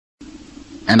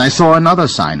And I saw another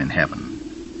sign in heaven,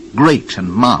 great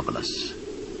and marvelous,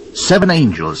 7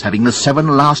 angels having the 7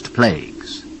 last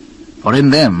plagues, for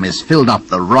in them is filled up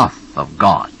the wrath of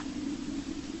God.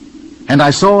 And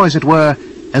I saw, as it were,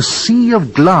 a sea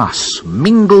of glass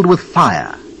mingled with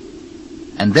fire,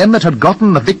 and them that had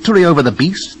gotten the victory over the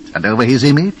beast, and over his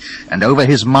image, and over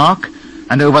his mark,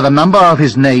 and over the number of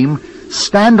his name,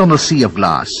 stand on the sea of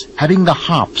glass, having the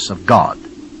harps of God.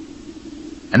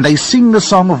 And they sing the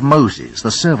song of Moses, the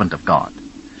servant of God,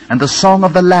 and the song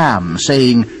of the Lamb,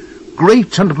 saying,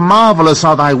 Great and marvelous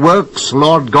are thy works,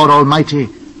 Lord God Almighty.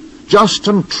 Just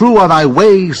and true are thy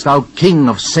ways, thou King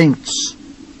of saints.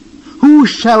 Who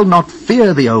shall not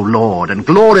fear thee, O Lord, and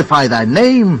glorify thy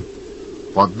name?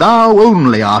 For thou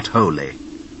only art holy.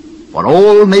 For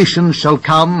all nations shall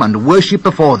come and worship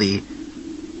before thee,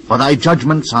 for thy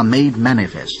judgments are made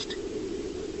manifest.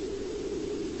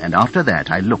 And after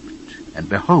that I looked, and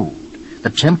behold, the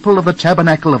temple of the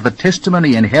tabernacle of the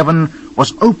testimony in heaven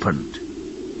was opened.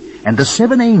 And the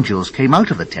 7 angels came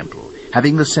out of the temple,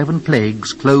 having the 7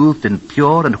 plagues, clothed in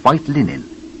pure and white linen,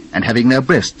 and having their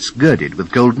breasts girded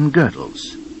with golden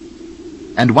girdles.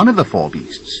 And one of the 4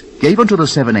 beasts gave unto the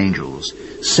 7 angels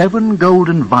 7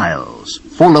 golden vials,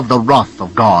 full of the wrath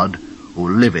of God, who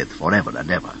liveth for ever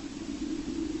and ever.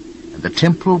 And the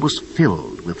temple was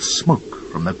filled with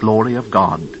smoke from the glory of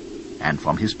God, and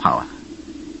from his power.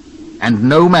 And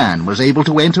no man was able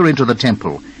to enter into the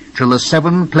temple till the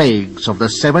 7 plagues of the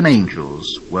 7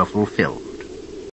 angels were fulfilled.